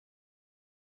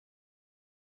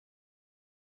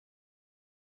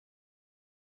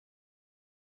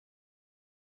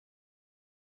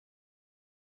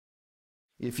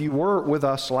If you were with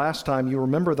us last time, you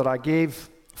remember that I gave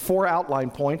 4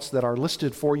 outline points that are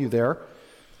listed for you there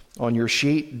on your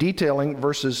sheet, detailing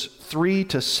verses 3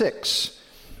 to 6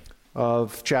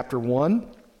 of chapter 1.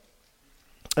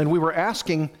 And we were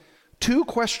asking 2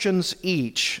 questions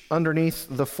each underneath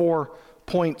the 4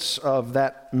 points of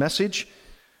that message.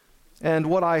 And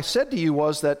what I said to you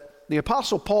was that the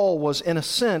Apostle Paul was, in a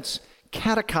sense,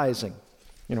 catechizing.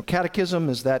 Catechism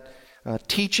is that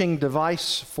teaching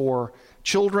device for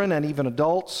children and even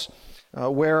adults,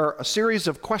 where a series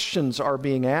of questions are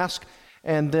being asked,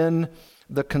 and then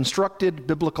the constructed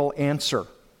biblical answer.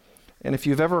 And if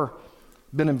you've ever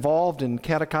been involved in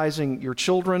catechizing your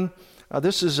children,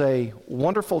 this is a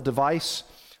wonderful device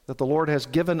that the Lord has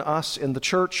given us in the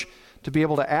church to be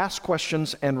able to ask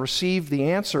questions and receive the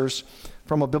answers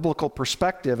from a biblical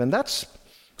perspective. And that's,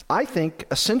 I think,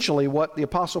 essentially what the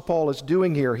Apostle Paul is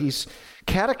doing here. He's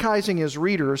catechizing his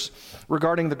readers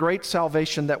regarding the great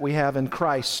salvation that we have in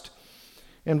Christ.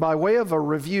 And by way of a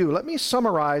review, let me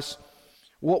summarize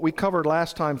what we covered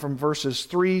last time from verses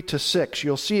 3 to 6.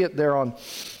 You'll see it there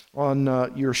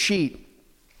on your sheet.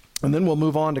 And then we'll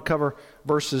move on to cover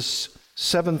verses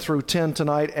 7 through 10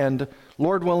 tonight. And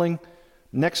Lord willing,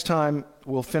 next time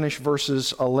we'll finish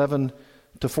verses 11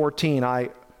 to 14. I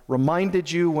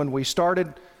reminded you when we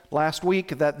started last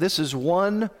week that this is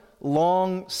one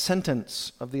long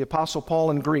sentence of the Apostle Paul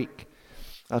in Greek,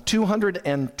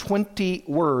 220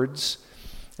 words.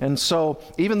 And so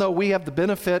even though we have the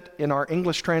benefit in our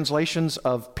English translations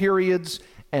of periods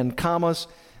and commas,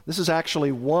 this is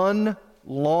actually one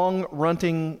long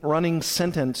running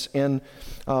sentence in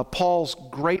Paul's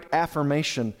great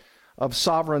affirmation of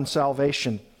sovereign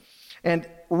salvation. And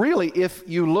really, if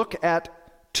you look at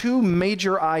 2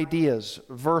 major ideas,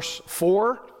 verse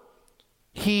 4,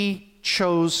 he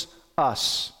chose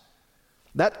us.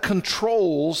 That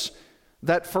controls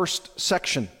that first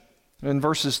section in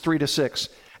verses 3 to 6.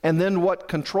 And then what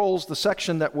controls the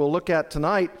section that we'll look at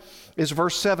tonight is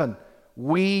verse 7.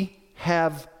 We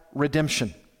have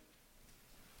redemption.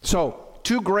 So,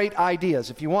 2 great ideas.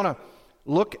 If you want to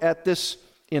look at this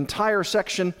entire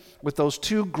section with those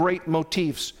 2 great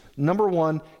motifs, number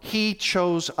 1, he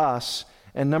chose us.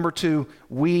 And number 2,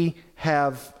 we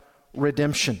have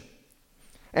redemption.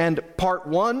 And part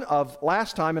 1 of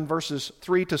last time in verses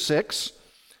 3 to 6,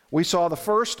 we saw the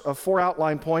first of 4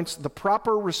 outline points. The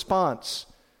proper response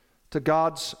to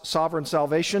God's sovereign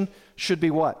salvation should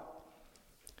be what?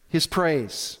 His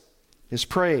praise. His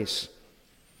praise.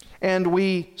 And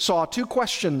we saw 2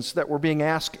 questions that were being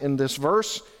asked in this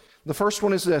verse. The first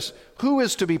one is this: who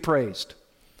is to be praised?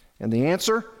 And the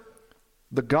answer,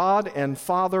 the God and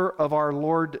Father of our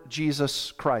Lord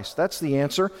Jesus Christ. That's the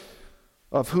answer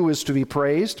of who is to be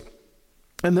praised.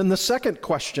 And then the second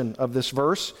question of this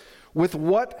verse, with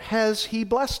what has he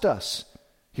blessed us?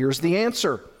 Here's the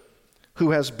answer: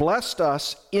 who has blessed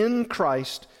us in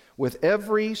Christ with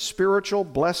every spiritual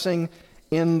blessing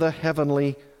in the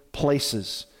heavenly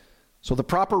places. So the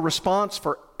proper response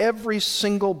for every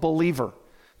single believer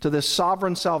to this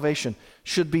sovereign salvation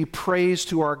should be praise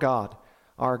to our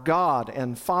God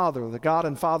and Father, the God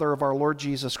and Father of our Lord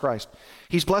Jesus Christ.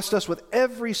 He's blessed us with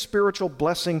every spiritual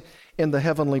blessing in the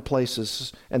heavenly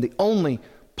places. And the only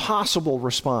possible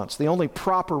response, the only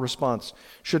proper response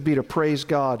should be to praise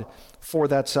God for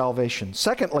that salvation.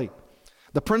 Secondly,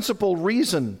 the principal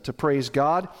reason to praise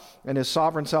God and his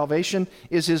sovereign salvation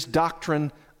is his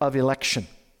doctrine of election.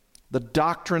 The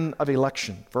doctrine of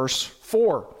election. Verse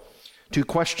 4, 2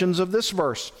 questions of this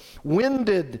verse. When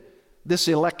did this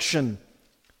election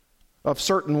of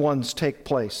certain ones take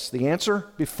place? The answer,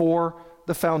 before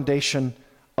the foundation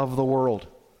of the world.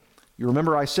 You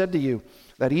remember I said to you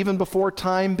that even before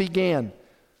time began,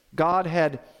 God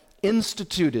had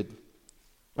instituted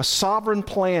a sovereign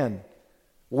plan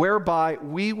whereby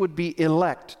we would be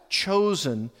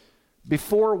chosen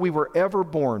before we were ever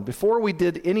born, before we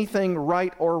did anything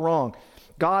right or wrong.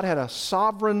 God had a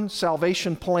sovereign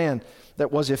salvation plan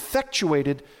that was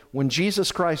effectuated when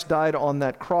Jesus Christ died on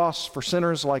that cross for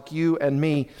sinners like you and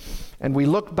me. And we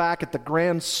look back at the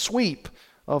grand sweep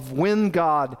of when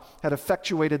God had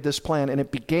effectuated this plan, and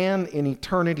it began in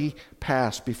eternity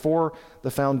past, before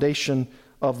the foundation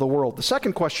of the world. The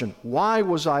second question, why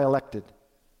was I elected?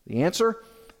 The answer,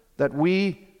 that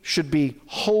we should be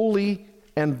holy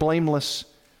and blameless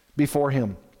before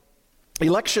him.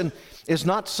 Election is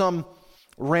not some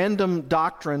random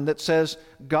doctrine that says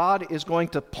God is going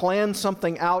to plan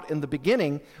something out in the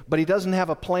beginning, but he doesn't have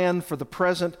a plan for the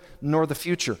present nor the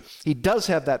future. He does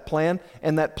have that plan,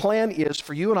 and that plan is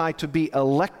for you and I to be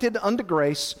elected unto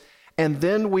grace, and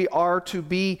then we are to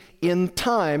be in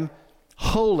time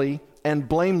holy and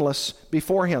blameless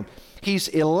before him. He's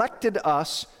elected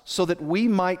us so that we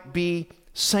might be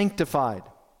sanctified,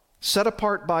 set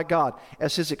apart by God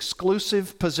as his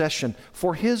exclusive possession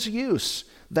for his use.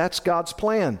 That's God's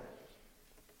plan.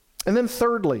 And then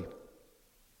thirdly,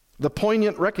 the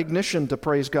poignant recognition to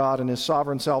praise God in his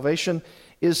sovereign salvation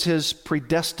is his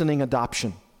predestining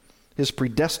adoption. His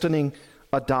predestining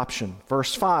adoption.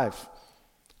 Verse 5.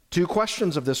 Two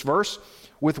questions of this verse.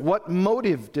 With what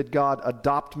motive did God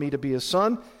adopt me to be his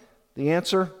son? The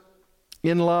answer,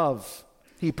 in love.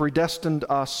 He predestined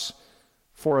us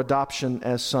for adoption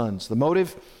as sons. The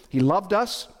motive, he loved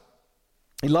us.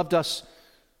 He loved us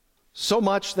so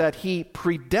much that he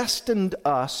predestined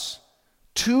us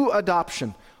to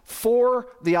adoption for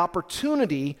the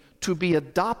opportunity to be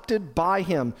adopted by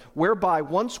him, whereby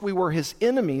once we were his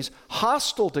enemies,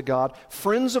 hostile to God,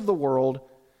 friends of the world,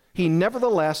 he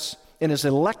nevertheless, in his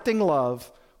electing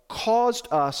love, caused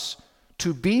us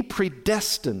to be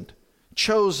predestined,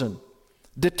 chosen,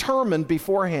 determined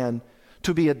beforehand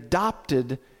to be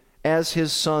adopted as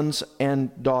his sons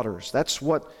and daughters. That's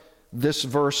what this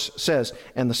verse says.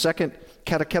 And the second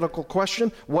catechetical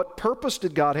question, what purpose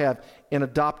did God have in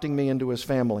adopting me into his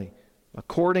family?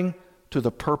 According to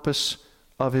the purpose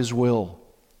of his will.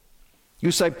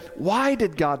 You say, why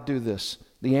did God do this?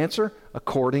 The answer,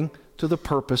 according to the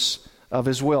purpose of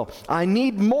his will. I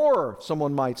need more,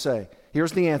 someone might say.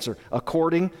 Here's the answer,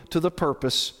 according to the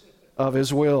purpose of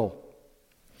his will.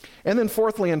 And then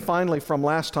fourthly and finally from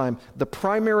last time, the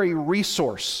primary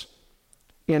resource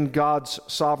in God's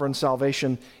sovereign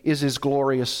salvation is his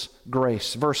glorious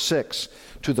grace. Verse 6,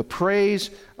 to the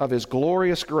praise of his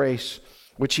glorious grace,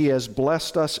 which he has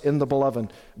blessed us in the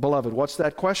beloved. Beloved, what's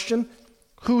that question?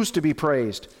 Who's to be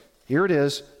praised? Here it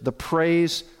is, the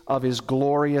praise of his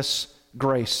glorious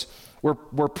grace. We're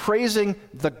praising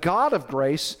the God of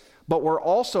grace, but we're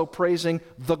also praising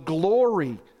the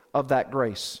glory of that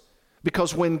grace.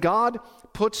 Because when God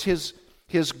puts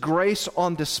his grace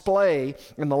on display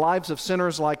in the lives of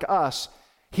sinners like us,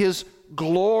 his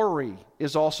glory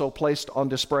is also placed on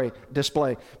display.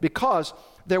 Because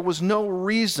there was no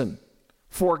reason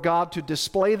for God to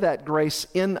display that grace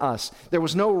in us. There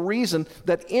was no reason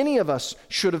that any of us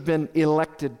should have been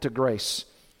elected to grace.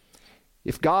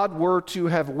 If God were to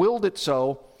have willed it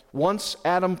so, once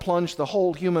Adam plunged the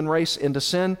whole human race into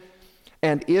sin,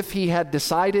 and if he had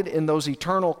decided in those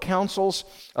eternal councils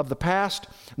of the past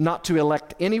not to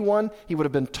elect anyone, he would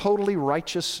have been totally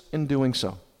righteous in doing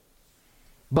so.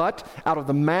 But out of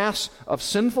the mass of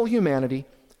sinful humanity,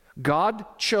 God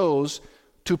chose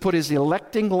to put his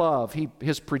electing love,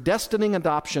 his predestining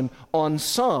adoption on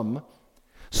some,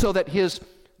 so that his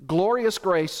glorious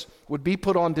grace would be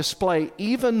put on display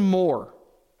even more.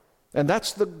 And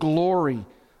that's the glory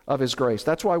of his grace.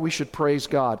 That's why we should praise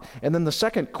God. And then the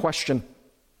second question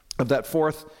of that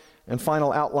fourth and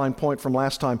final outline point from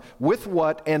last time, with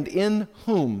what and in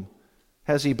whom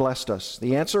has he blessed us?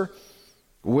 The answer,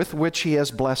 with which he has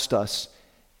blessed us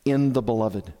in the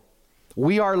beloved.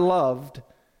 We are loved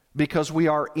because we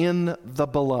are in the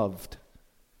beloved.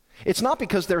 It's not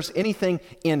because there's anything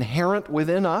inherent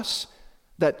within us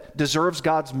that deserves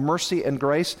God's mercy and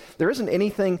grace. There isn't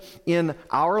anything in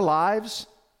our lives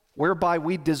whereby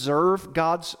we deserve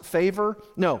God's favor.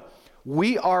 No,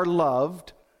 we are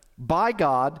loved by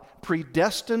God,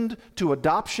 predestined to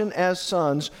adoption as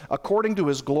sons according to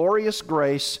his glorious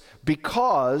grace,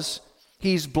 because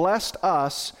he's blessed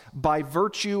us by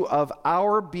virtue of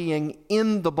our being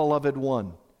in the beloved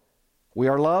one. We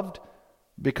are loved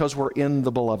because we're in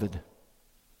the beloved.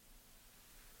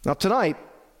 Now tonight,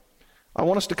 I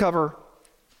want us to cover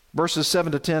verses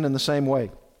 7 to 10 in the same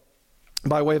way,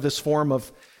 by way of this form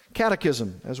of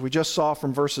catechism, as we just saw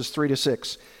from verses 3 to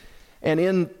 6. And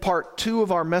in part 2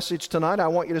 of our message tonight, I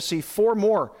want you to see 4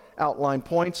 more outline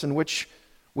points in which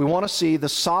we want to see the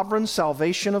sovereign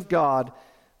salvation of God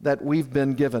that we've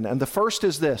been given. And the first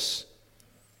is this: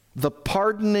 the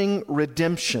pardoning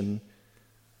redemption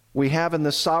we have in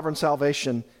this sovereign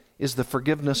salvation is the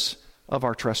forgiveness of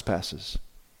our trespasses.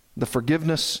 The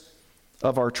forgiveness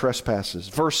of our trespasses.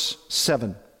 Verse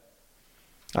 7.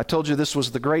 I told you this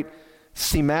was the great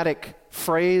thematic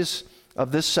phrase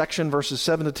of this section, verses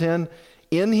 7 to 10.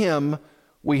 In him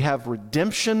we have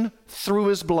redemption through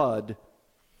his blood,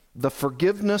 the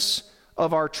forgiveness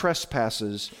of our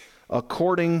trespasses,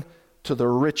 according to the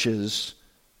riches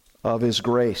of his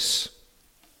grace.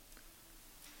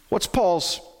 What's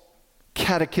Paul's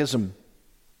catechism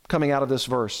coming out of this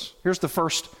verse? Here's the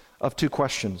first of 2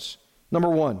 questions. Number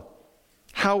 1,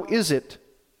 how is it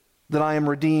that I am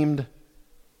redeemed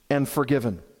and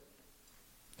forgiven?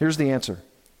 Here's the answer: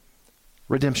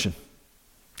 redemption.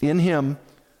 In him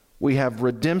we have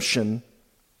redemption.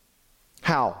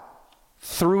 How?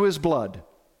 Through his blood,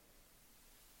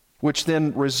 which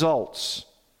then results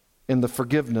in the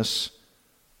forgiveness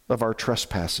of our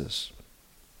trespasses.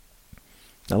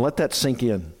 Now let that sink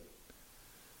in.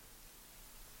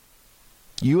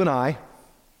 You and I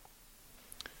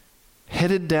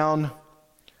headed down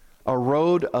a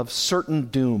road of certain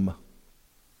doom.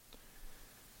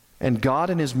 And God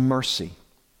in his mercy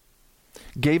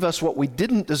gave us what we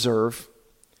didn't deserve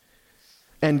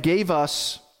and gave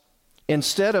us,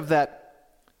 instead of that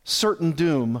certain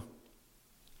doom,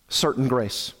 certain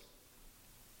grace,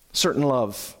 certain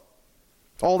love.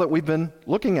 All that we've been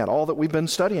looking at, all that we've been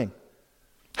studying.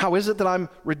 How is it that I'm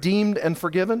redeemed and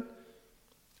forgiven?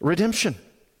 Redemption.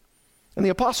 And the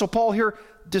Apostle Paul here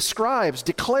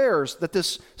declares that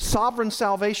this sovereign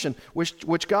salvation,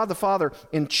 which God the Father,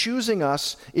 in choosing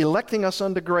us, electing us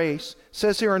unto grace,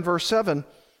 says here in verse 7,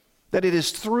 that it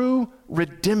is through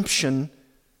redemption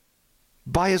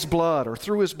by his blood, or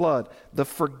through his blood, the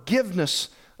forgiveness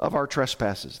of our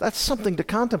trespasses. That's something to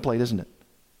contemplate, isn't it?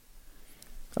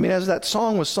 I mean, as that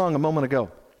song was sung a moment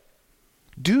ago,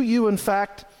 do you, in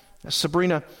fact, as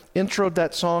Sabrina introed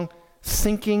that song,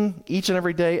 thinking each and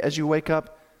every day as you wake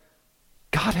up,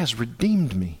 God has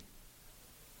redeemed me.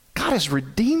 God has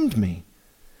redeemed me.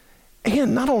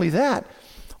 And not only that,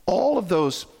 all of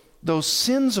those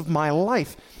sins of my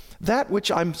life, that which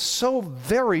I'm so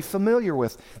very familiar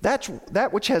with,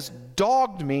 that which has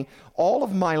dogged me all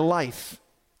of my life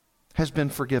has been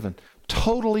forgiven,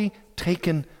 totally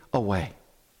taken away.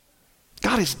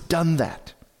 God has done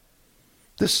that.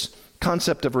 This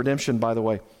concept of redemption, by the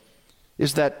way,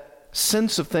 is that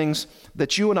sense of things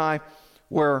that you and I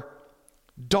were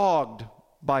dogged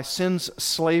by sin's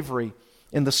slavery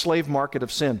in the slave market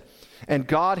of sin. And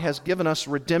God has given us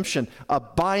redemption, a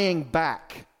buying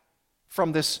back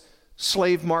from this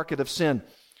slave market of sin,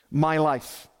 my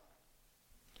life.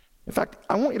 In fact,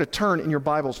 I want you to turn in your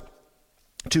Bibles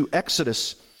to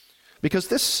Exodus, because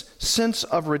this sense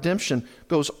of redemption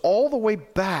goes all the way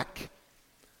back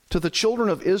to the children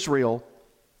of Israel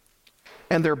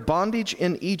and their bondage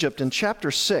in Egypt in chapter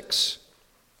 6.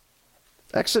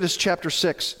 Exodus chapter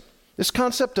 6. This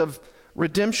concept of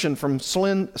redemption from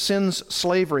sin's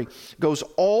slavery goes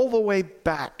all the way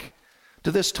back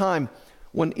to this time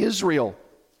when Israel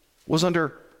was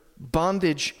under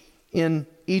bondage in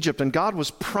Egypt, and God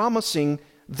was promising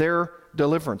their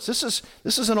deliverance. This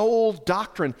is an old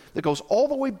doctrine that goes all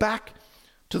the way back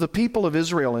to the people of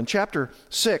Israel. In chapter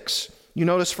 6, you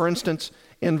notice, for instance,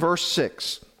 in verse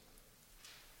 6,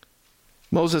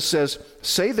 Moses says,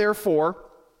 "Say therefore,"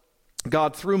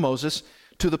 God through Moses,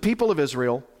 "to the people of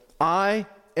Israel, I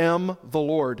am the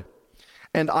Lord,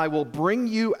 and I will bring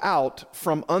you out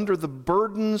from under the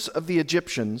burdens of the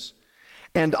Egyptians,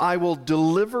 and I will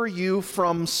deliver you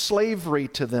from slavery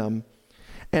to them,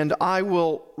 and I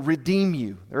will redeem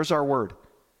you." There's our word.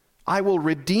 "I will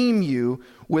redeem you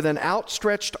with an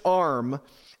outstretched arm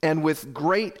and with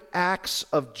great acts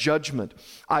of judgment.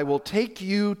 I will take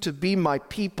you to be my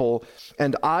people,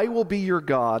 and I will be your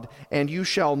God, and you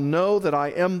shall know that I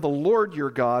am the Lord your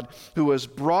God, who has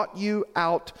brought you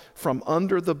out from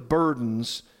under the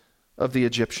burdens of the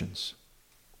Egyptians."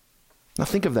 Now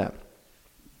think of that.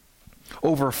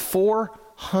 Over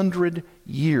 400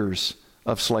 years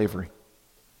of slavery.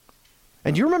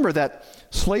 And you remember that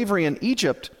slavery in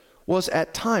Egypt was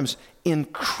at times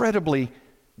incredibly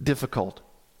difficult.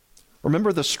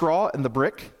 Remember the straw and the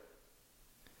brick?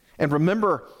 And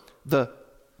remember the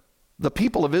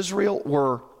people of Israel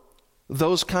were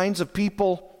those kinds of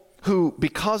people who,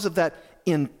 because of that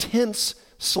intense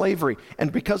slavery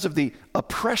and because of the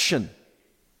oppression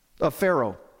of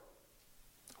Pharaoh,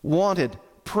 wanted,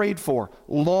 prayed for,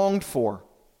 longed for,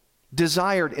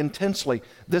 desired intensely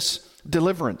this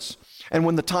deliverance. And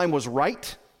when the time was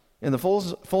right, in the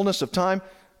fullness of time,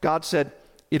 God said,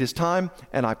 "It is time,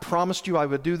 and I promised you I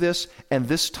would do this, and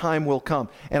this time will come.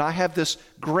 And I have this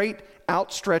great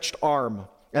outstretched arm,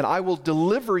 and I will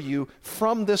deliver you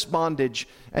from this bondage."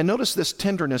 And notice this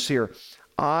tenderness here.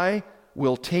 "I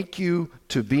will take you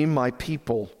to be my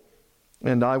people,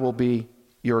 and I will be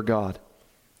your God.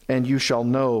 And you shall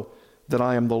know that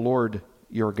I am the Lord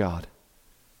your God."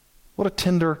 What a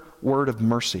tender word of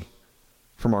mercy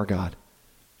from our God.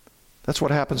 That's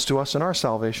what happens to us in our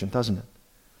salvation, doesn't it?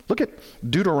 Look at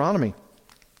Deuteronomy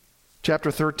chapter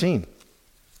 13.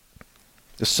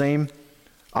 The same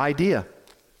idea.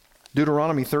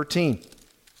 Deuteronomy 13,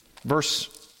 verse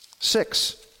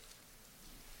 6.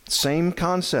 Same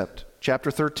concept.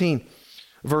 Chapter 13,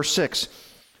 verse 6.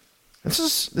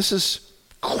 This is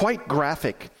quite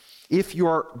graphic. "If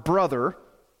your brother,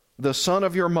 the son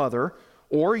of your mother,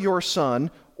 or your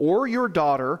son, or your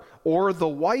daughter, or the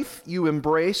wife you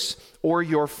embrace, or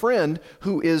your friend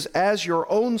who is as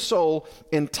your own soul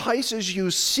entices you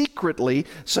secretly,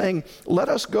 saying, let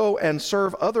us go and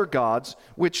serve other gods,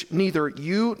 which neither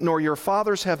you nor your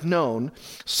fathers have known,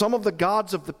 some of the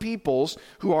gods of the peoples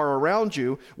who are around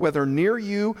you, whether near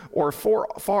you or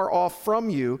far off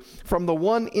from you, from the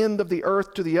one end of the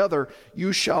earth to the other,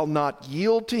 you shall not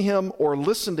yield to him or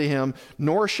listen to him,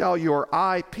 nor shall your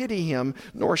eye pity him,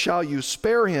 nor shall you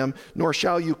spare him, nor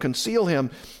shall you conceal him,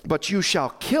 but you shall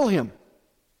kill him.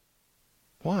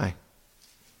 Why?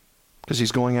 Because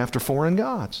he's going after foreign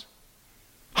gods.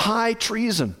 High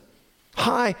treason,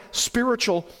 high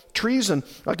spiritual treason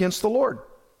against the Lord.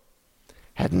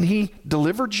 Hadn't he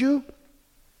delivered you?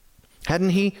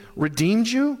 Hadn't he redeemed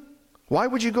you? Why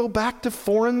would you go back to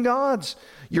foreign gods?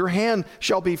 Your hand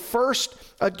shall be first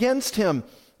against him,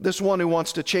 this one who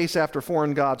wants to chase after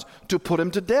foreign gods, to put him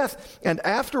to death, and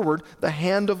afterward the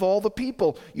hand of all the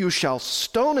people. You shall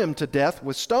stone him to death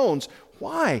with stones.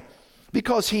 Why?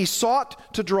 Because he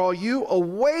sought to draw you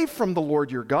away from the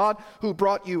Lord your God, who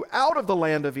brought you out of the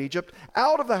land of Egypt,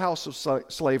 out of the house of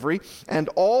slavery, and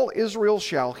all Israel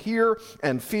shall hear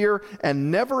and fear,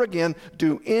 and never again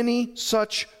do any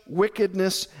such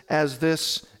wickedness as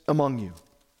this among you.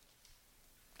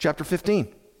 Chapter 15,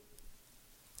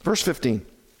 verse 15.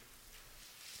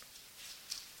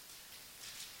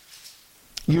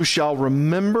 You shall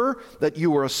remember that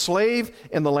you were a slave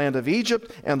in the land of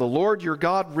Egypt, and the Lord your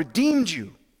God redeemed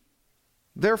you.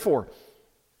 Therefore,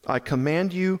 I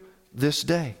command you this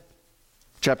day.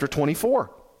 Chapter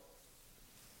 24,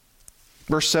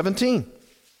 verse 17.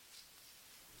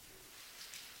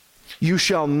 You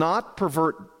shall not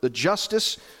pervert the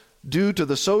justice due to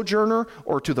the sojourner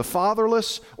or to the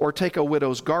fatherless, or take a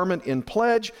widow's garment in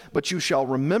pledge, but you shall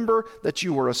remember that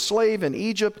you were a slave in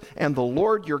Egypt, and the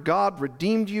Lord your God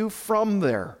redeemed you from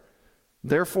there.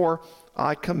 Therefore,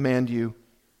 I command you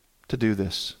to do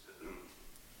this.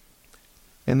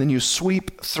 And then you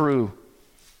sweep through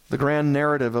the grand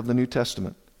narrative of the New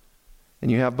Testament.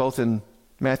 And you have both in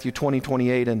Matthew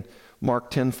 20:28 and Mark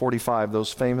 10:45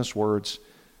 those famous words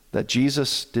that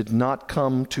Jesus did not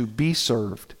come to be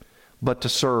served, but to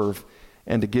serve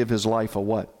and to give his life a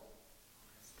what?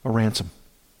 A ransom.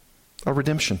 A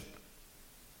redemption.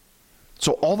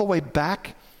 So all the way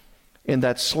back in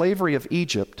that slavery of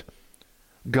Egypt,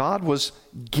 God was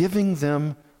giving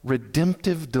them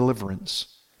redemptive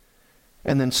deliverance.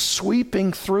 And then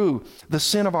sweeping through the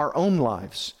sin of our own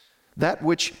lives, that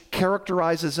which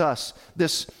characterizes us,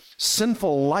 this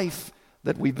sinful life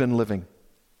that we've been living.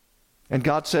 And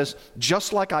God says,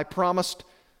 just like I promised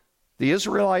the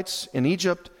Israelites in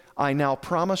Egypt, I now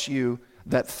promise you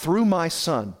that through my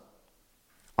Son,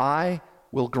 I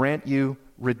will grant you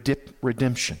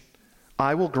redemption.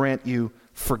 I will grant you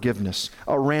forgiveness,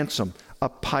 a ransom, a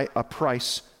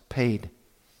price paid.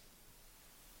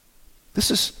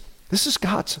 This is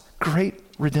God's great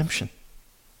redemption.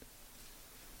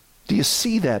 Do you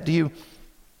see that? Do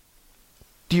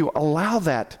you allow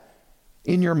that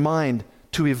in your mind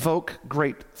to evoke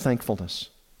great thankfulness?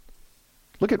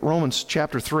 Look at Romans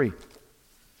chapter 3.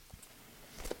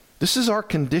 This is our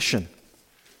condition.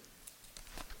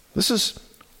 This is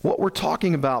what we're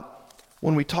talking about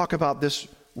when we talk about this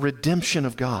redemption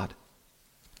of God.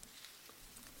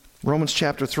 Romans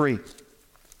chapter 3.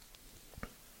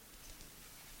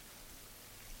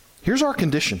 Here's our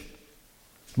condition.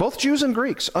 Both Jews and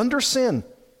Greeks under sin.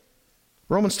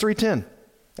 Romans 3:10.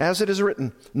 As it is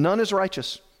written, none is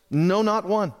righteous, no, not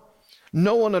one.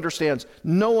 No one understands.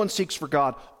 No one seeks for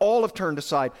God. All have turned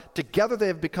aside. Together they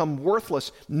have become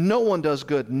worthless. No one does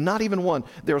good, not even one.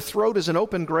 Their throat is an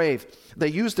open grave. They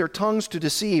use their tongues to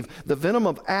deceive. The venom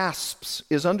of asps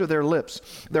is under their lips.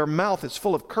 Their mouth is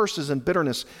full of curses and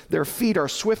bitterness. Their feet are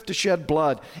swift to shed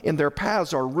blood. In their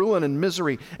paths are ruin and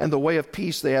misery, and the way of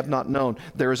peace they have not known.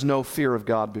 There is no fear of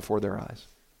God before their eyes.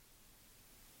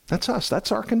 That's us.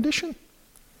 That's our condition.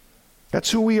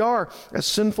 That's who we are as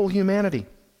sinful humanity.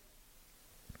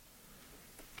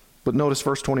 But notice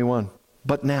verse 21.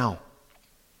 But now,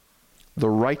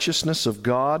 the righteousness of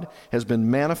God has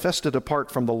been manifested apart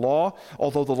from the law,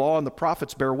 although the law and the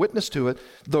prophets bear witness to it.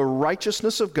 The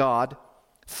righteousness of God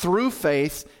through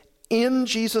faith in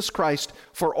Jesus Christ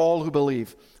for all who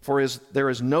believe. For there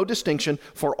is no distinction,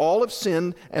 for all have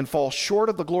sinned and fall short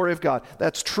of the glory of God.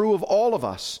 That's true of all of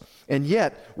us. And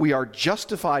yet we are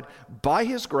justified by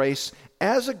his grace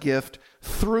as a gift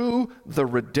through the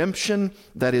redemption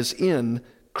that is in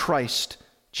Christ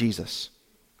Jesus,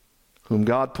 whom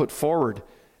God put forward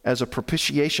as a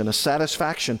propitiation, a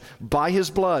satisfaction by his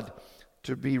blood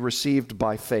to be received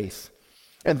by faith.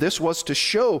 And this was to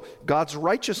show God's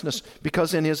righteousness,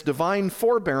 because in his divine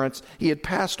forbearance he had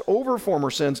passed over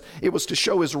former sins. It was to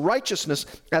show his righteousness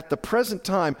at the present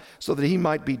time, so that he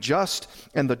might be just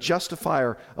and the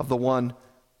justifier of the one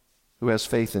who has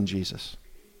faith in Jesus.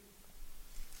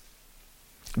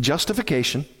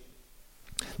 Justification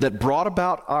that brought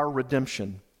about our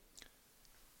redemption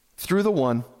through the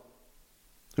one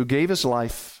who gave his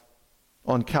life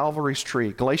on Calvary's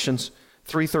tree. Galatians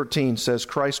 3:13 says,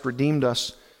 Christ redeemed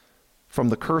us from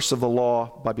the curse of the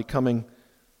law by becoming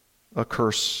a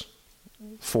curse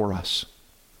for us.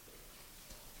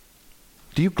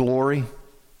 Do you glory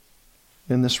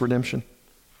in this redemption?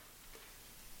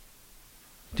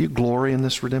 Do you glory in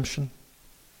this redemption?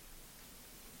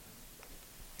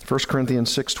 1 Corinthians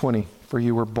 6:20, for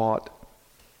you were bought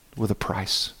with a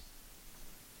price.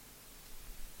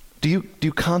 Do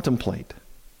you contemplate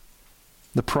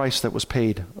the price that was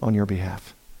paid on your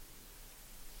behalf?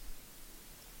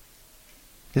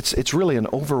 It's really an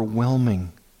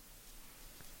overwhelming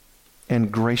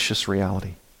and gracious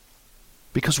reality,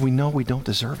 because we know we don't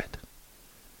deserve it.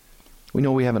 We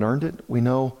know we haven't earned it. We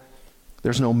know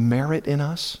there's no merit in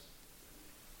us.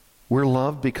 We're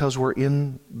loved because we're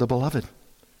in the beloved.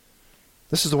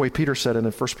 This is the way Peter said it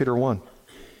in 1 Peter 1,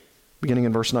 beginning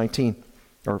in verse 19,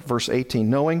 or verse 18.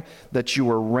 Knowing that you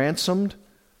were ransomed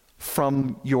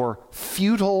from your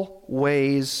futile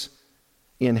ways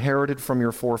inherited from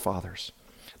your forefathers,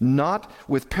 not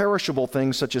with perishable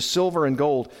things such as silver and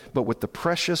gold, but with the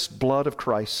precious blood of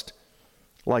Christ,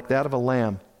 like that of a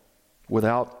lamb,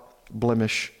 without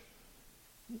blemish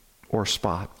or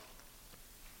spot.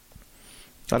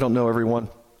 I don't know everyone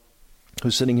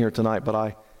who's sitting here tonight, but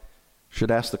I should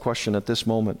ask the question at this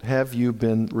moment: have you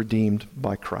been redeemed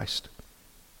by Christ?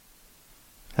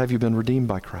 Have you been redeemed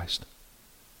by Christ?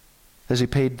 Has he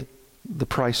paid the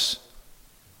price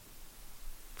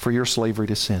for your slavery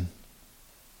to sin?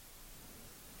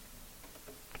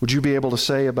 Would you be able to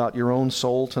say about your own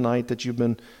soul tonight that you've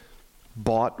been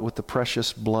bought with the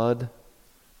precious blood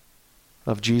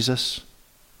of Jesus?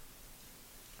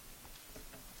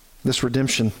 This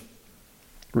redemption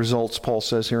results, Paul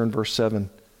says here in verse 7,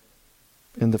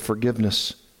 in the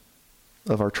forgiveness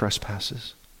of our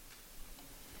trespasses.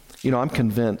 You know, I'm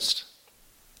convinced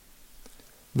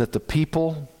that the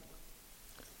people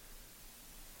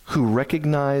who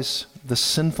recognize the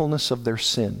sinfulness of their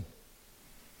sin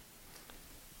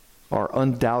are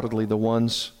undoubtedly the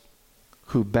ones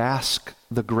who bask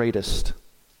the greatest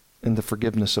in the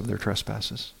forgiveness of their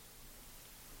trespasses.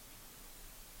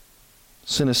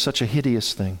 Sin is such a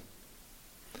hideous thing.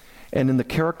 And in the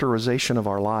characterization of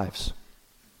our lives,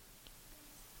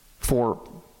 for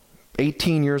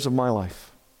 18 years of my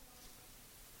life,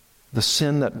 the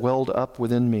sin that welled up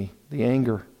within me, the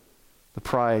anger, the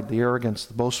pride, the arrogance,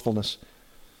 the boastfulness,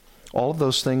 all of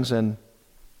those things and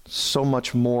so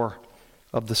much more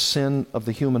of the sin of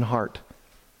the human heart,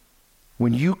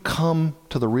 when you come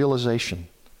to the realization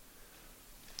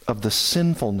of the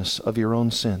sinfulness of your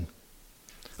own sin,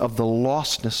 of the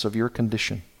lostness of your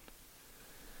condition,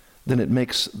 then it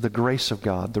makes the grace of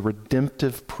God, the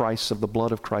redemptive price of the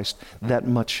blood of Christ, that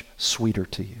much sweeter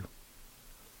to you.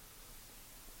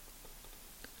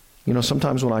 You know,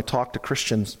 sometimes when I talk to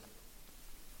Christians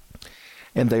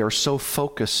and they are so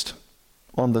focused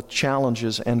on the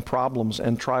challenges and problems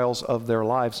and trials of their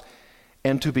lives,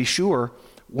 and to be sure,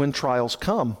 when trials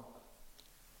come,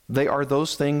 they are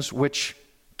those things which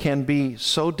can be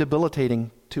so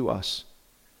debilitating to us.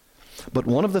 But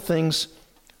one of the things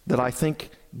that I think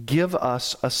give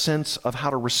us a sense of how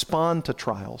to respond to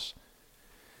trials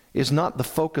is not the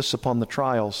focus upon the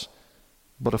trials,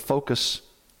 but a focus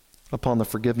upon the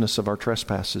forgiveness of our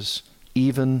trespasses,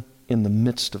 even in the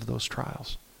midst of those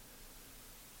trials.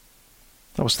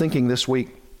 I was thinking this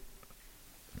week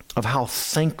of how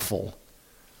thankful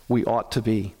we ought to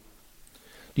be.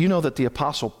 Do you know that the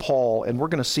Apostle Paul, and we're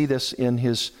going to see this in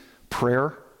his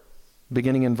prayer,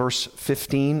 beginning in verse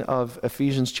 15 of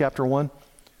Ephesians chapter 1,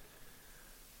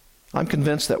 I'm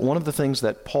convinced that one of the things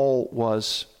that Paul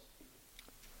was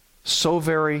so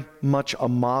very much a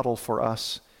model for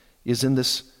us is in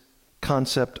this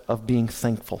concept of being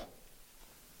thankful.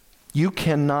 You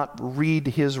cannot read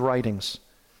his writings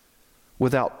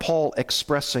without Paul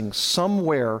expressing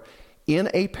somewhere in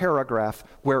a paragraph,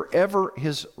 wherever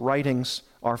his writings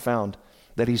are found,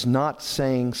 that he's not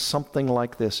saying something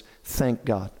like this: thank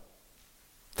God.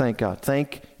 Thank God.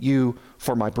 Thank you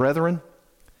for my brethren.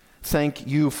 Thank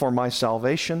you for my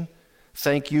salvation.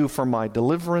 Thank you for my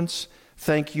deliverance.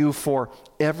 Thank you for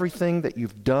everything that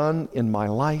you've done in my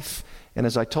life. And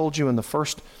as I told you in the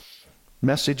first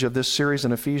message of this series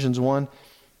in Ephesians 1,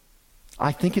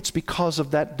 I think it's because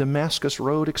of that Damascus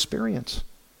Road experience.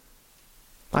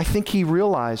 I think he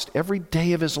realized every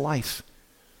day of his life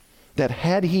that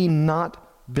had he not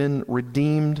been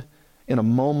redeemed in a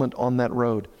moment on that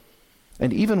road,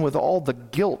 and even with all the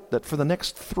guilt that for the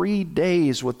next 3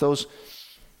 days with those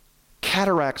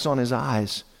cataracts on his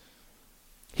eyes,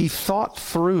 he thought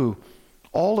through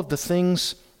all of the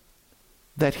things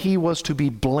that he was to be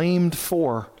blamed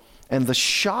for. And the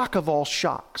shock of all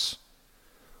shocks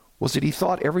was that he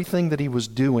thought everything that he was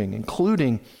doing,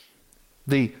 including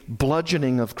the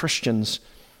bludgeoning of Christians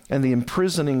and the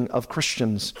imprisoning of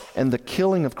Christians and the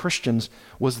killing of Christians,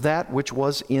 was that which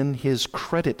was in his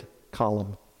credit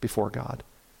column before God.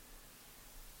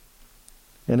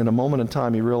 And in a moment in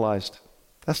time, he realized,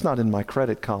 that's not in my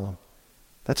credit column.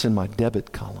 That's in my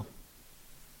debit column.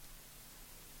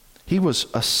 He was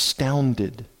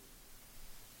astounded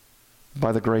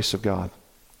by the grace of God,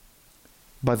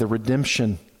 by the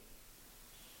redemption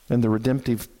and the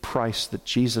redemptive price that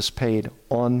Jesus paid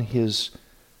on his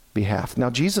behalf. Now,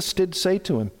 Jesus did say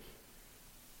to him,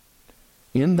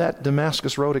 in that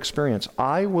Damascus Road experience,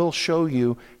 I will show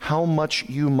you how much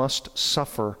you must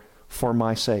suffer for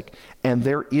my sake. And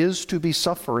there is to be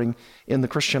suffering in the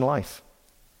Christian life.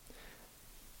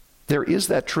 There is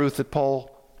that truth that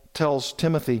Paul tells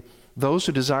Timothy, those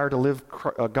who desire to live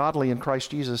godly in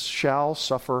Christ Jesus shall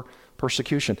suffer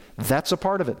persecution. That's a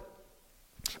part of it.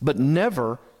 But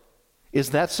never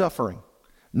is that suffering.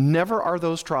 Never are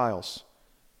those trials.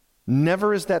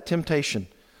 Never is that temptation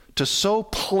to so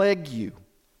plague you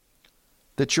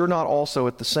that you're not also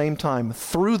at the same time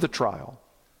through the trial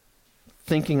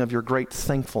thinking of your great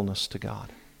thankfulness to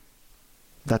God.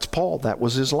 That's Paul. That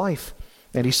was his life.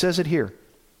 And he says it here.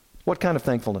 What kind of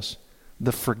thankfulness?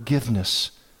 The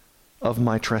forgiveness of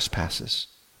my trespasses.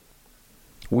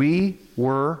 We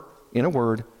were, in a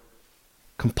word,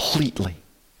 completely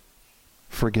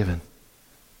forgiven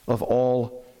of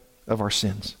all of our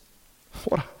sins.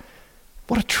 What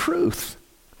a truth.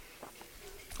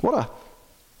 What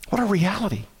a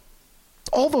reality.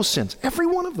 All those sins, every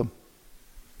one of them,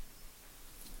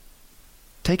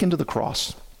 taken to the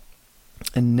cross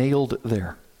and nailed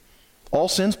there. All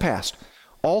sins past,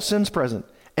 all sins present,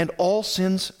 and all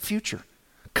sins future.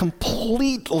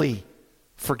 Completely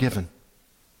forgiven.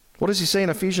 What does he say in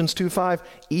Ephesians 2:5?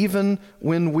 Even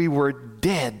when we were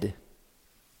dead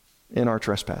in our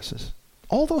trespasses.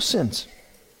 All those sins.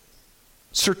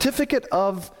 Certificate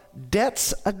of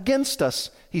debts against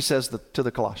us, he says to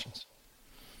the Colossians.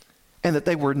 And that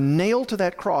they were nailed to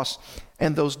that cross,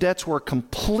 and those debts were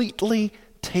completely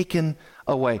taken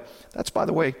away. That's, by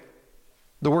the way,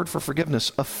 the word for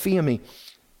forgiveness, aphiemi.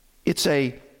 It's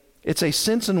a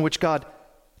sense in which God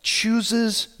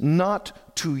chooses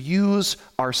not to use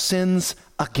our sins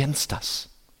against us.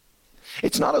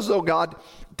 It's not as though God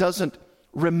doesn't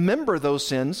remember those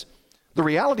sins. The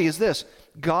reality is this: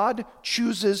 God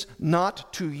chooses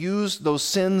not to use those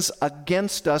sins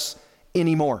against us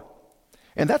anymore.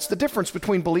 And that's the difference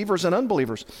between believers and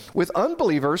unbelievers. With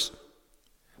unbelievers,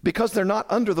 because they're not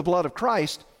under the blood of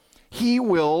Christ, he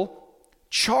will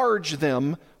charge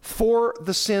them for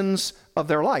the sins of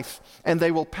their life, and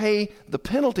they will pay the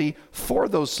penalty for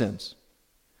those sins.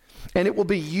 And it will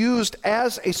be used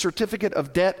as a certificate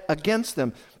of debt against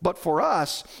them. But for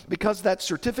us, because that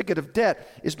certificate of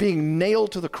debt is being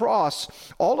nailed to the cross,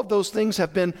 all of those things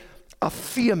have been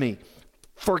aphiemi,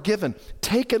 forgiven,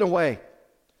 taken away.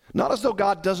 Not as though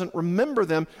God doesn't remember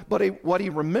them, but what he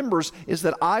remembers is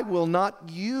that I will not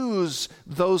use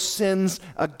those sins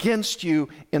against you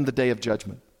in the day of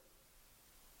judgment.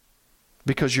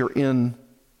 Because you're in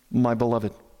my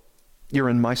beloved. You're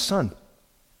in my Son.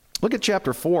 Look at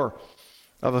chapter 4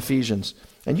 of Ephesians.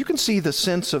 And you can see the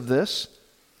sense of this,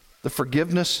 the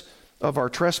forgiveness of our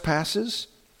trespasses.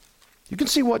 You can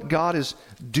see what God is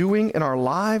doing in our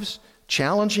lives,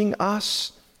 challenging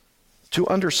us to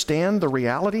understand the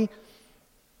reality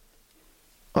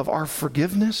of our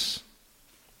forgiveness.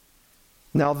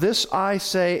 Now this I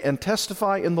say and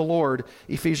testify in the Lord,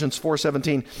 Ephesians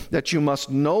 4:17, that you must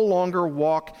no longer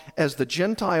walk as the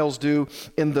Gentiles do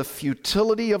in the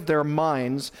futility of their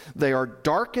minds. They are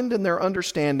darkened in their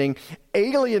understanding,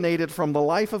 alienated from the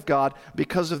life of God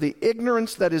because of the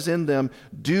ignorance that is in them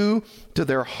due to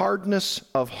their hardness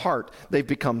of heart. They've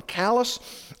become callous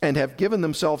and have given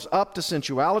themselves up to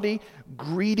sensuality,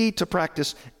 greedy to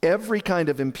practice every kind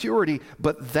of impurity,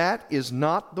 but that is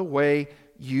not the way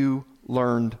you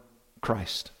learned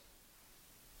Christ.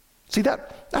 See,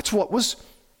 that's what was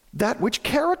that which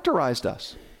characterized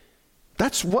us.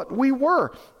 That's what we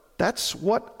were. That's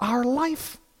what our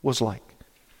life was like.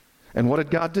 And what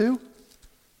did God do?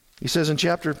 He says in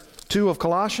chapter 2 of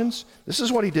Colossians, this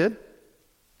is what he did.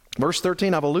 Verse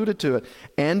 13, I've alluded to it.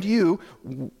 And you,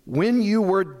 when you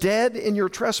were dead in your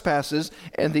trespasses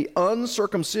and the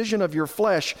uncircumcision of your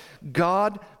flesh,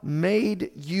 God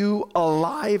made you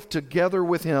alive together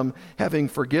with him, having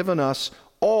forgiven us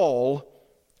all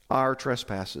our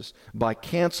trespasses by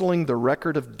canceling the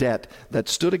record of debt that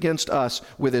stood against us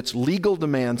with its legal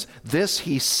demands. This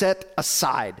he set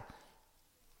aside.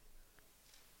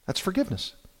 That's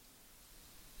forgiveness.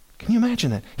 Can you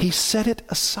imagine that? He set it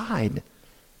aside,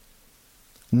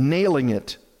 nailing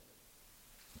it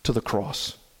to the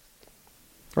cross.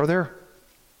 Are there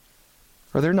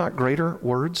not greater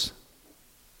words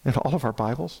in all of our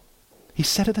Bibles? He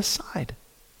set it aside.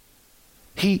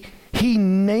 He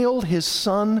nailed his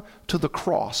Son to the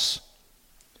cross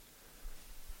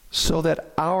so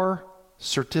that our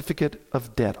certificate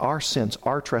of debt, our sins,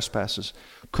 our trespasses,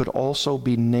 could also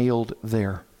be nailed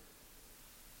there,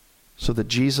 so that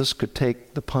Jesus could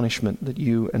take the punishment that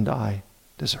you and I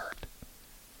deserved.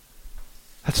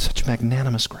 That's such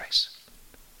magnanimous grace.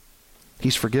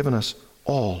 He's forgiven us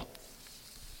all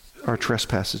our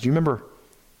trespasses. Do you remember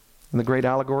in the great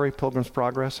allegory, Pilgrim's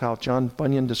Progress, how John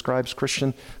Bunyan describes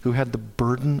Christian who had the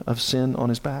burden of sin on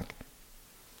his back?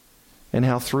 And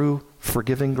how through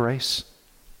forgiving grace,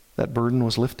 that burden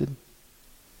was lifted?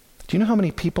 Do you know how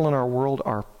many people in our world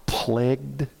are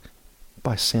plagued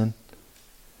by sin?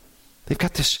 They've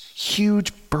got this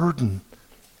huge burden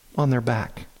on their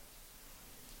back.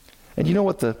 And you know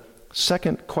what the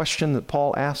second question that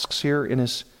Paul asks here in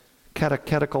his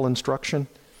catechetical instruction?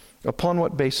 Upon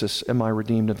what basis am I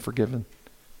redeemed and forgiven?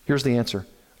 Here's the answer.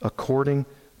 According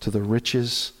to the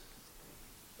riches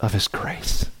of his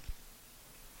grace.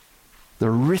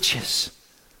 The riches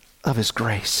of his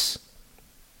grace.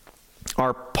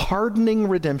 Our pardoning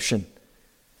redemption,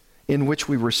 in which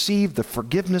we receive the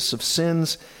forgiveness of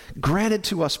sins granted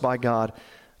to us by God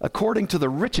according to the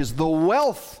riches, the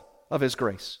wealth of his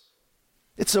grace.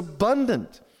 It's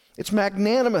abundant. It's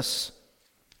magnanimous.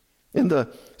 In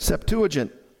the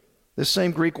Septuagint, this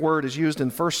same Greek word is used in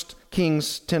 1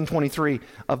 Kings 10:23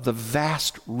 of the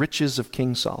vast riches of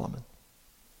King Solomon.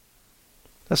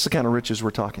 That's the kind of riches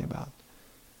we're talking about.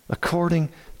 According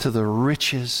to the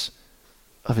riches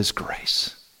of his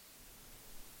grace.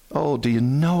 Oh, do you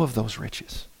know of those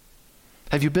riches?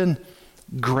 Have you been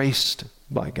graced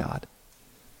by God?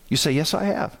 You say, yes, I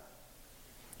have.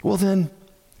 Well then,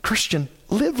 Christian,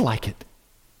 live like it.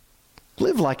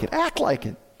 Live like it. Act like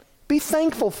it. Be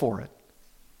thankful for it.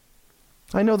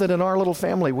 I know that in our little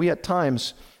family, we at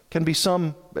times can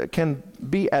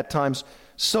be at times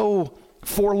so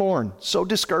forlorn, so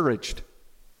discouraged.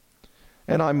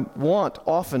 And I want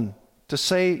often to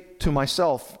say to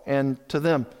myself and to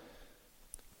them,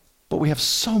 but we have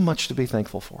so much to be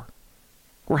thankful for.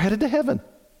 We're headed to heaven.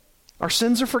 Our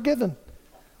sins are forgiven.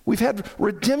 We've had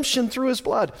redemption through his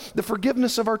blood, the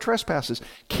forgiveness of our trespasses.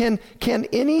 Can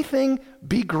anything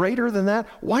be greater than that?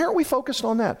 Why aren't we focused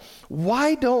on that?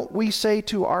 Why don't we say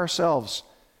to ourselves,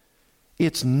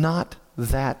 it's not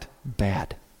that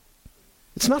bad.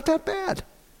 It's not that bad.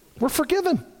 We're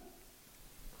forgiven.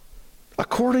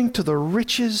 According to the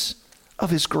riches of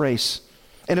his grace.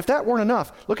 And if that weren't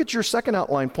enough, look at your second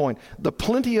outline point. The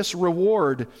plenteous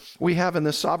reward we have in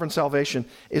this sovereign salvation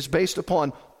is based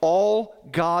upon all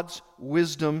God's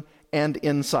wisdom and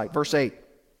insight. Verse 8.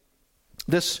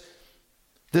 This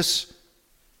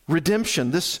redemption,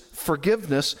 this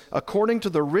forgiveness, according to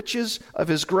the riches of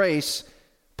his grace,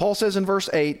 Paul says in verse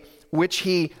 8, which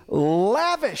he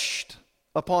lavished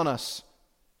upon us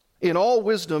in all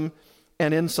wisdom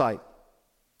and insight.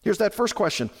 Here's that first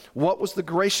question. What was the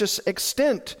gracious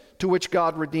extent to which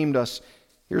God redeemed us?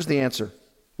 Here's the answer.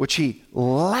 Which he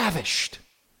lavished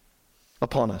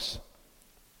upon us.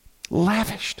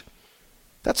 Lavished.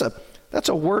 That's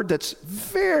a word that's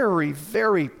very,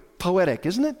 very poetic,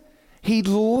 isn't it? He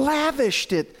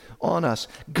lavished it on us.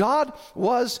 God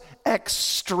was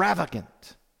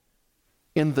extravagant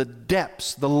in the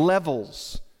depths, the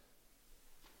levels,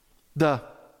 the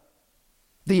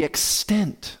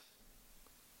extent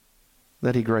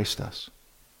that he graced us.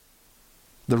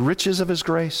 The riches of his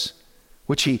grace,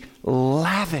 which he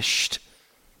lavished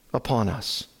upon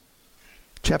us.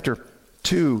 Chapter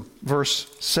 2, verse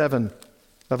 7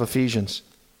 of Ephesians.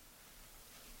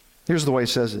 Here's the way he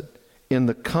says it. In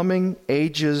the coming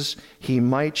ages, he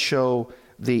might show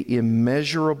the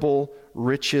immeasurable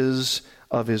riches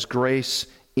of his grace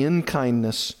in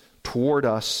kindness toward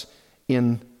us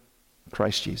in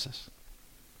Christ Jesus.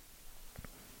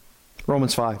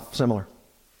 Romans 5, similar,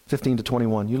 15 to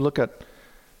 21. You look at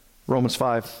Romans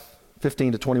 5,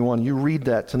 15 to 21. You read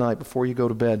that tonight before you go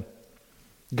to bed.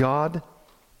 God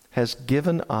has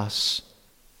given us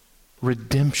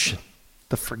redemption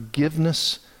the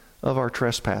forgiveness of our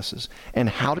trespasses. And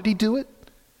how did he do it?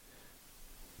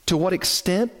 To what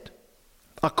extent?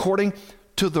 According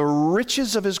to the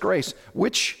riches of his grace,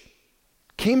 which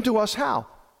came to us how?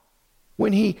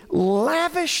 When he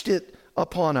lavished it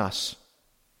upon us.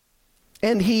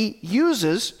 And he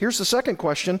uses, here's the second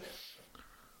question,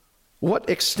 what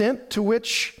extent to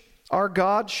which our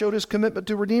God showed his commitment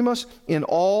to redeem us? In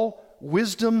all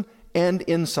wisdom and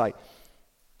insight.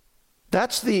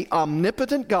 That's the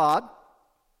omnipotent God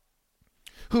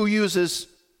who uses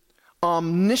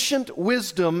omniscient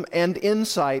wisdom and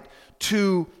insight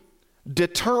to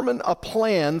determine a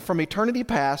plan from eternity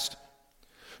past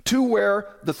to where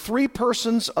the three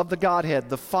persons of the Godhead,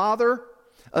 the Father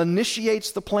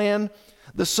initiates the plan,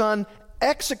 the Son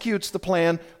executes the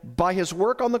plan by his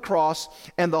work on the cross,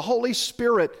 and the Holy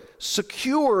Spirit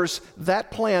secures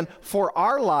that plan for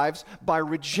our lives by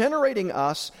regenerating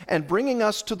us and bringing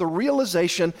us to the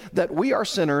realization that we are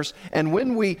sinners. And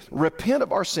when we repent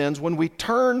of our sins, when we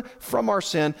turn from our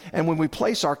sin, and when we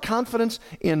place our confidence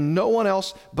in no one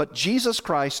else but Jesus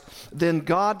Christ, then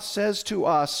God says to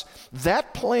us,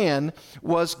 that plan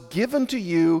was given to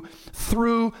you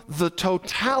through the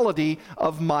totality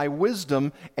of my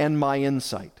wisdom and my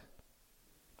insight.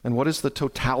 And what is the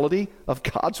totality of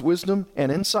God's wisdom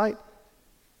and insight?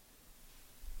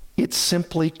 It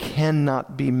simply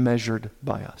cannot be measured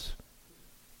by us.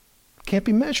 Can't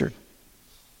be measured.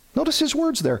 Notice his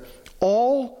words there.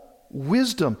 All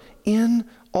wisdom, in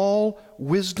all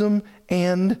wisdom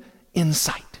and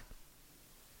insight.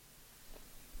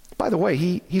 By the way,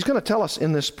 he's going to tell us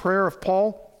in this prayer of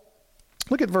Paul,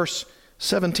 look at verse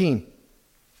 17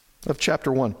 of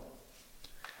chapter 1.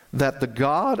 That the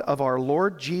God of our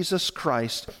Lord Jesus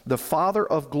Christ, the Father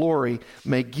of glory,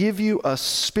 may give you a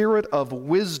spirit of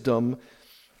wisdom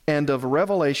and of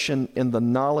revelation in the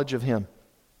knowledge of him.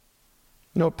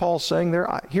 You know what Paul's saying there?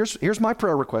 Here's my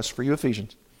prayer request for you,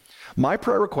 Ephesians. My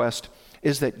prayer request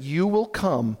is that you will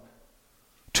come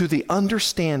to the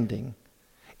understanding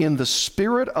in the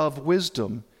spirit of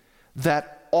wisdom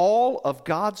that all of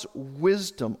God's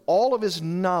wisdom, all of his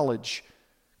knowledge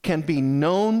can be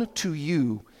known to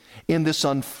you in this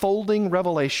unfolding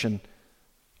revelation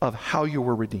of how you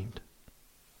were redeemed.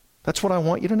 That's what I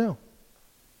want you to know.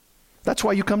 That's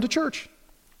why you come to church.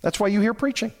 That's why you hear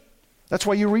preaching. That's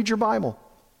why you read your Bible.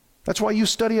 That's why you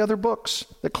study other books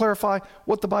that clarify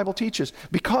what the Bible teaches.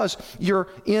 Because you're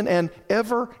in an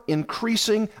ever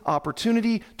increasing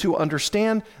opportunity to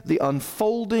understand the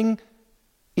unfolding,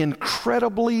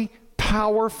 incredibly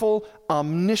powerful,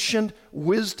 omniscient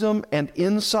wisdom and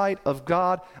insight of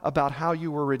God about how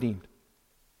you were redeemed.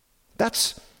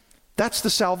 That's the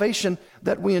salvation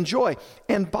that we enjoy.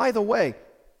 And by the way,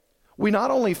 we not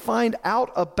only find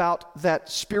out about that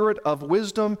spirit of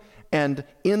wisdom and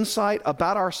insight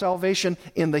about our salvation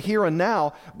in the here and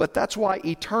now, but that's why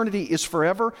eternity is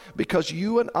forever, because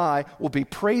you and I will be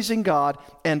praising God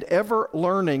and ever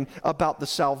learning about the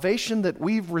salvation that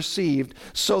we've received,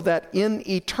 so that in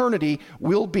eternity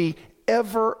we'll be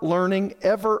ever learning,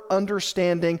 ever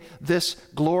understanding this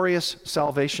glorious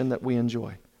salvation that we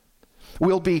enjoy.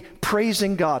 We'll be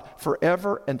praising God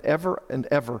forever and ever and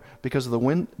ever because of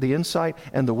the insight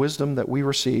and the wisdom that we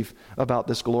receive about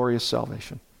this glorious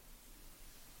salvation.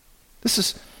 This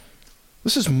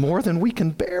is more than we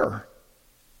can bear.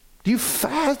 Do you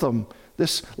fathom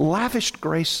this lavished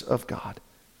grace of God?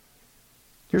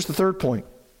 Here's the third point.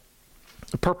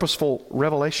 The purposeful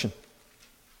revelation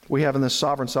we have in this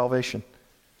sovereign salvation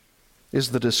is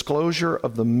the disclosure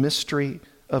of the mystery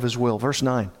of his will. Verse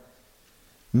 9.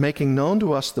 Making known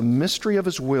to us the mystery of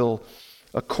his will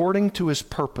according to his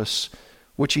purpose,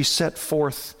 which he set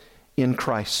forth in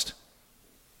Christ.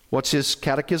 What's his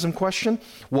catechism question?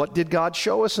 What did God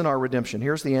show us in our redemption?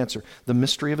 Here's the answer. The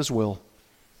mystery of his will,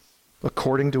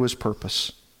 according to his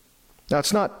purpose. Now,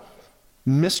 it's not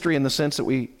mystery in the sense that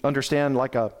we understand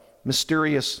like a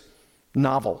mysterious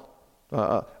novel,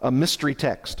 a mystery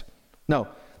text. No,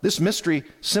 this mystery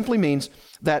simply means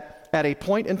that at a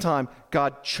point in time,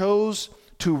 God chose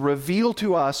to reveal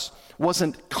to us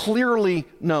wasn't clearly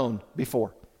known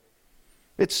before.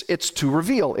 It's to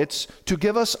reveal. It's to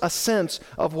give us a sense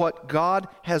of what God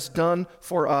has done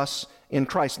for us in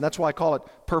Christ. And that's why I call it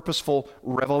purposeful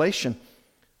revelation.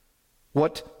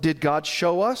 What did God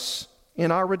show us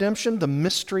in our redemption? The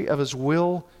mystery of his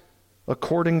will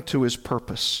according to his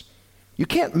purpose. You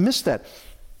can't miss that.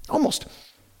 Almost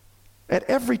at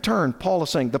every turn, Paul is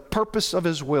saying the purpose of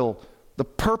his will, the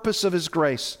purpose of his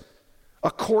grace,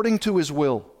 according to his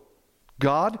will.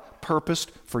 God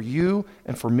purposed for you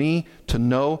and for me to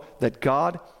know that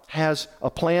God has a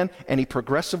plan, and he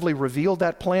progressively revealed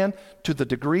that plan to the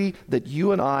degree that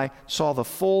you and I saw the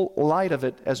full light of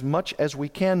it as much as we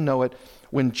can know it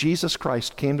when Jesus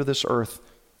Christ came to this earth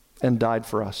and died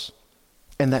for us.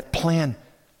 And that plan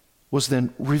was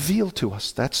then revealed to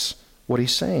us. That's what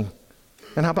he's saying.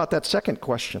 And how about that second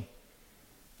question?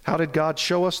 How did God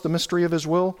show us the mystery of his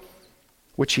will?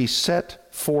 Which he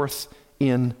set forth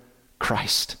in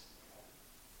Christ.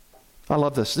 I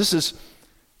love this. This is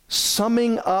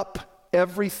summing up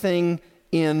everything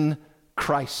in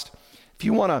Christ. If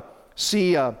you want to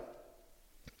see a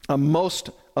most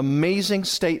amazing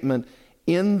statement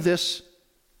in this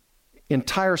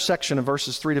entire section of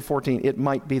verses 3 to 14, it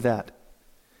might be that.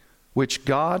 Which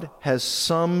God has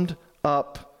summed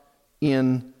up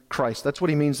in Christ. That's what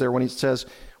he means there when he says,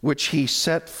 which he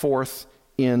set forth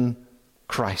in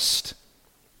Christ.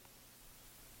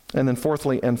 And then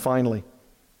fourthly and finally,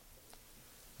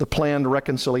 the planned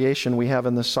reconciliation we have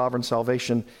in this sovereign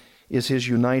salvation is his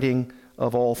uniting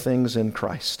of all things in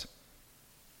Christ.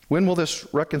 When will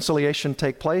this reconciliation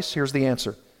take place? Here's the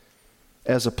answer.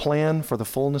 As a plan for the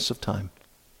fullness of time.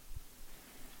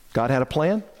 God had a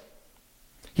plan.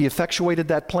 He effectuated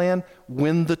that plan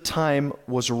when the time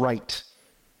was right.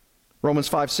 Romans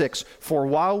 5:6, for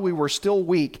while we were still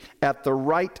weak, at the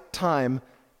right time,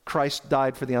 Christ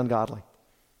died for the ungodly.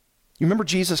 You remember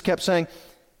Jesus kept saying,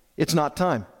 it's not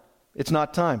time. It's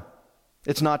not time.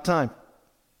 It's not time.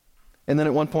 And then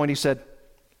at one point he said,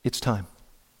 it's time.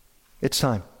 It's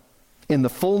time. In the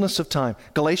fullness of time.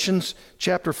 Galatians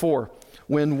chapter 4,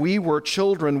 when we were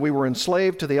children, we were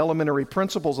enslaved to the elementary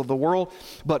principles of the world,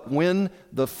 but when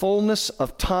the fullness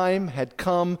of time had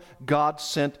come, God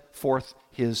sent forth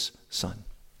his Son.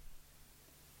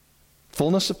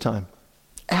 Fullness of time.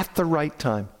 At the right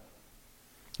time.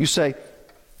 You say,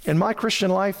 in my Christian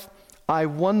life, I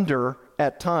wonder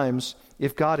at times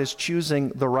if God is choosing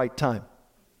the right time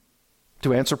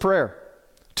to answer prayer,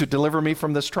 to deliver me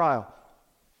from this trial.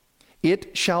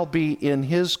 It shall be in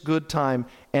his good time,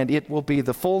 and it will be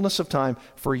the fullness of time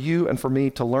for you and for me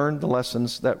to learn the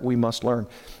lessons that we must learn.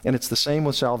 And it's the same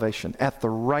with salvation. At the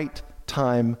right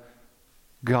time,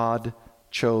 God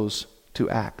chose to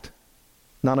act.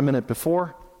 Not a minute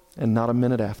before and not a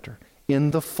minute after.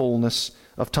 In the fullness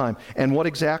of time. And what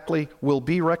exactly will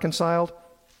be reconciled?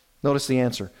 Notice the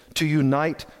answer. To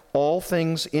unite all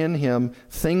things in him,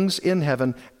 things in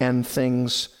heaven and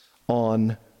things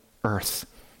on earth.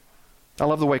 I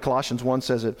love the way Colossians 1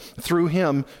 says it. Through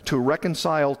him to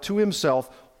reconcile to himself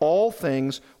all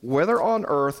things, whether on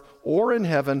earth or in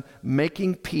heaven,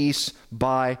 making peace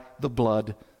by the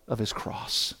blood of his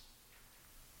cross.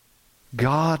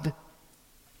 God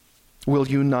will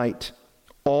unite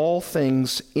all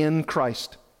things in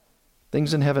Christ,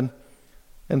 things in heaven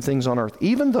and things on earth,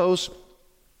 even those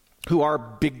who are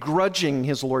begrudging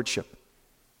his lordship.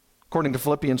 According to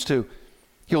Philippians 2,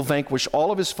 he'll vanquish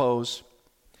all of his foes,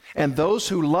 and those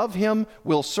who love him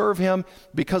will serve him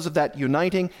because of that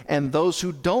uniting, and those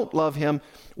who don't love him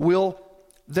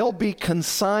they'll be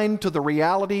consigned to the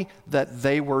reality that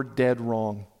they were dead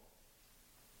wrong.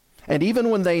 And even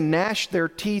when they gnash their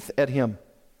teeth at him,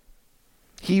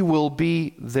 he will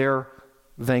be their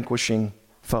vanquishing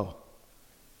foe.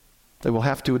 They will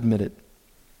have to admit it.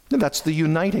 And that's the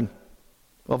uniting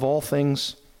of all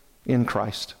things in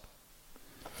Christ.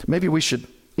 Maybe we should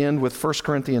end with 1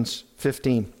 Corinthians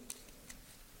 15.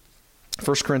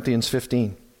 1 Corinthians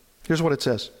 15. Here's what it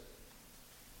says.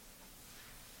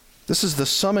 This is the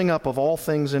summing up of all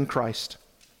things in Christ.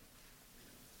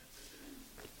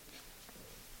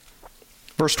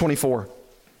 Verse 24.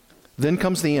 Then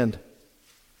comes the end.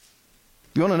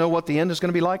 You want to know what the end is going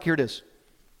to be like? Here it is.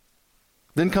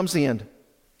 Then comes the end.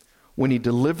 When he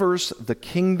delivers the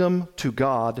kingdom to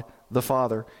God the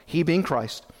Father, he being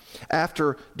Christ,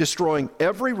 after destroying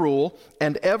every rule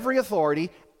and every authority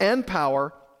and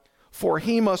power, for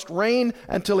he must reign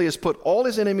until he has put all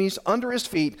his enemies under his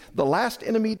feet. The last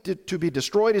enemy to be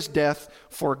destroyed is death,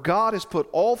 for God has put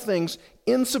all things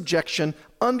in subjection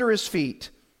under his feet.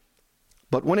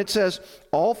 But when it says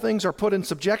all things are put in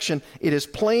subjection, it is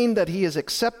plain that he is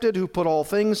accepted who put all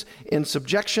things in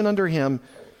subjection under him.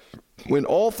 When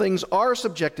all things are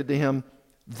subjected to him,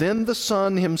 then the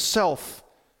Son himself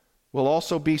will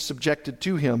also be subjected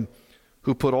to him,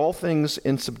 who put all things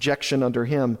in subjection under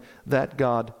him, that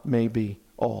God may be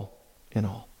all in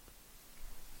all.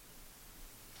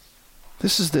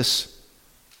 This is this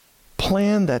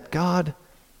plan that God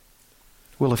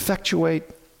will effectuate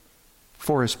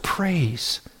for his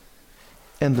praise.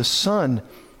 And the Son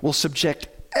will subject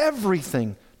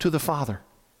everything to the Father.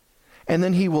 And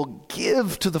then he will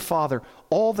give to the Father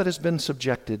all that has been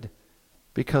subjected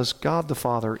because God the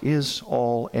Father is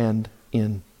all and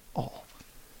in all.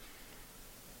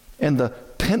 And the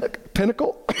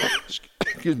pinnacle,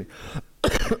 excuse me,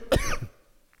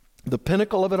 the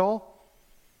pinnacle of it all,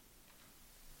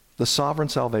 the sovereign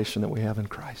salvation that we have in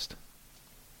Christ.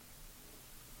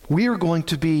 We are going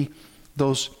to be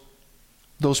those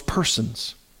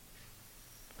persons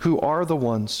who are the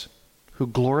ones who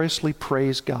gloriously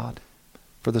praise God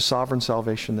for the sovereign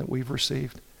salvation that we've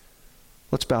received.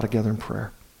 Let's bow together in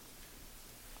prayer.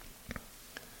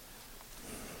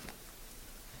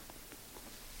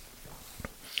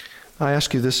 I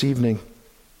ask you this evening,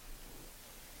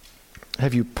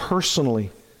 have you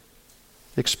personally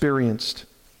experienced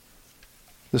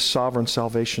this sovereign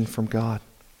salvation from God?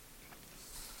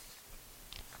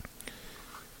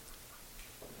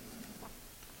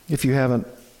 If you haven't,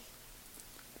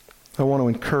 I want to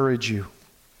encourage you,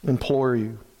 implore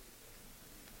you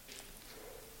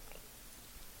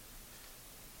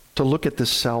to look at this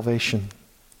salvation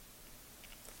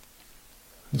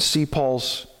and see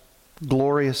Paul's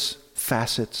glorious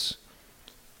facets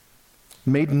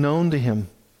made known to him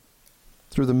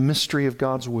through the mystery of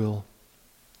God's will.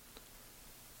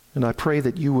 And I pray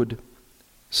that you would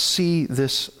see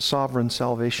this sovereign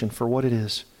salvation for what it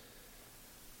is.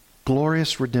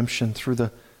 Glorious redemption through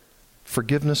the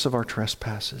forgiveness of our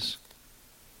trespasses.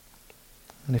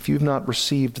 And if you've not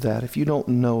received that, if you don't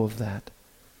know of that,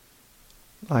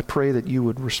 I pray that you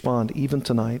would respond even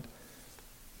tonight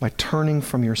by turning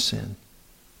from your sin,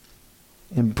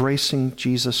 embracing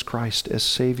Jesus Christ as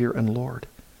Savior and Lord,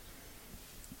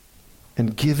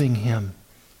 and giving Him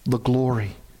the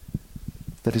glory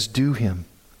that is due Him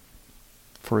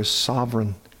for His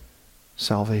sovereign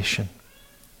salvation,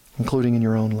 including in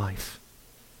your own life.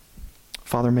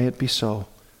 Father, may it be so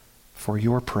for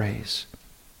your praise.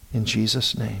 In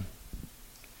Jesus' name,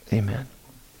 amen.